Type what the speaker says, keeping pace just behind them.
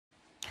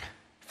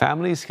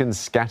Families can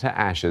scatter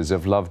ashes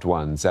of loved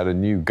ones at a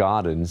new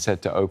garden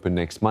set to open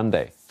next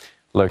Monday.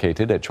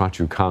 Located at Choa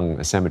Chu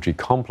Kang Cemetery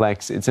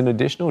complex, it's an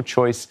additional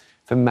choice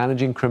for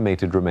managing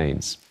cremated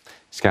remains.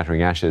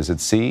 Scattering ashes at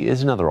sea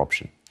is another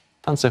option.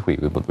 Tan Se-hui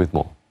with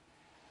more.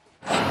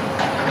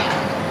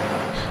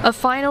 A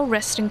final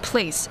resting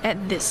place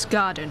at this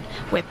garden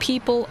where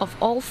people of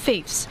all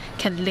faiths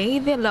can lay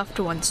their loved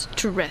ones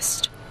to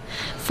rest.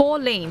 4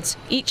 lanes,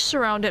 each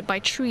surrounded by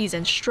trees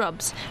and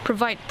shrubs,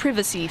 provide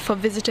privacy for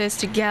visitors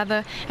to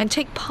gather and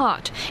take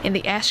part in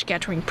the ash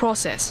scattering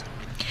process.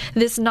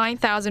 This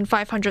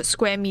 9,500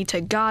 square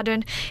meter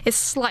garden is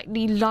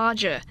slightly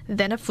larger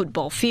than a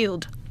football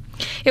field.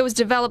 It was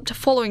developed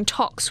following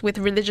talks with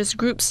religious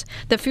groups,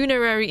 the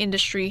funerary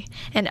industry,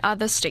 and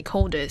other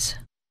stakeholders.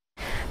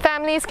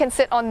 Families can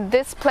sit on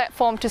this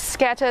platform to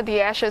scatter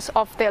the ashes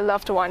of their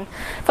loved one.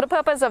 For the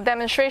purpose of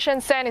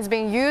demonstration, sand is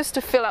being used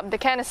to fill up the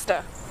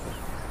canister.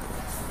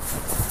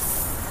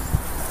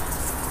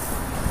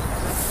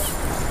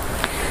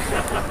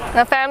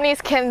 Now,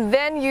 families can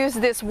then use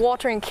this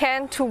watering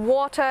can to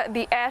water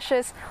the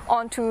ashes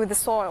onto the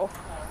soil.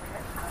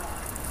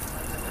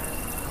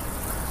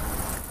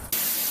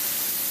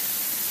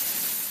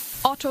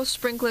 Auto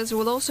sprinklers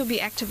will also be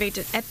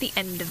activated at the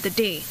end of the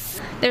day.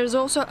 There is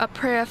also a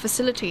prayer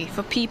facility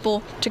for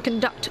people to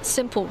conduct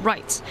simple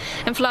rites,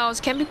 and flowers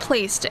can be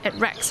placed at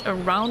racks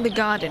around the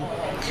garden.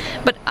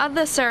 But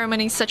other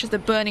ceremonies such as the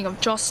burning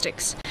of joss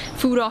sticks,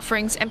 food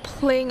offerings and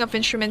playing of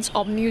instruments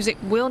or music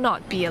will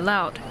not be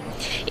allowed.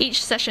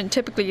 Each session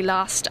typically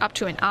lasts up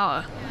to an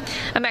hour.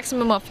 A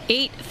maximum of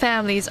 8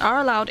 families are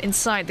allowed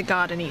inside the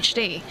garden each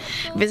day.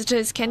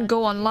 Visitors can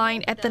go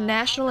online at the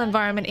National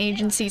Environment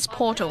Agency's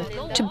portal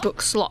to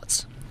book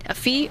slots. A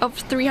fee of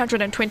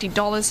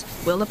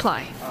 $320 will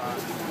apply.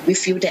 We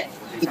feel that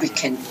if we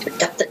can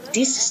adapt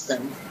this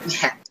system, we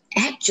have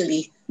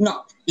actually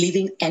not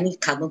leaving any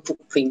carbon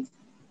footprint,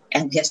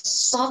 and we have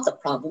solved the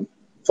problem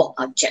for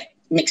our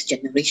next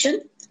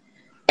generation.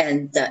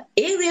 And the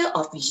area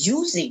of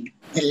using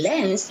the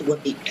lands will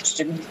be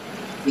extremely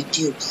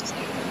reduced.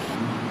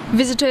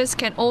 Visitors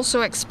can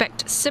also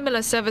expect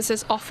similar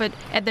services offered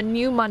at the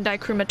new Mandai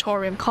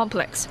crematorium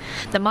complex.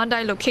 The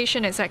Mandai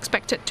location is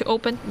expected to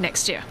open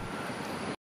next year.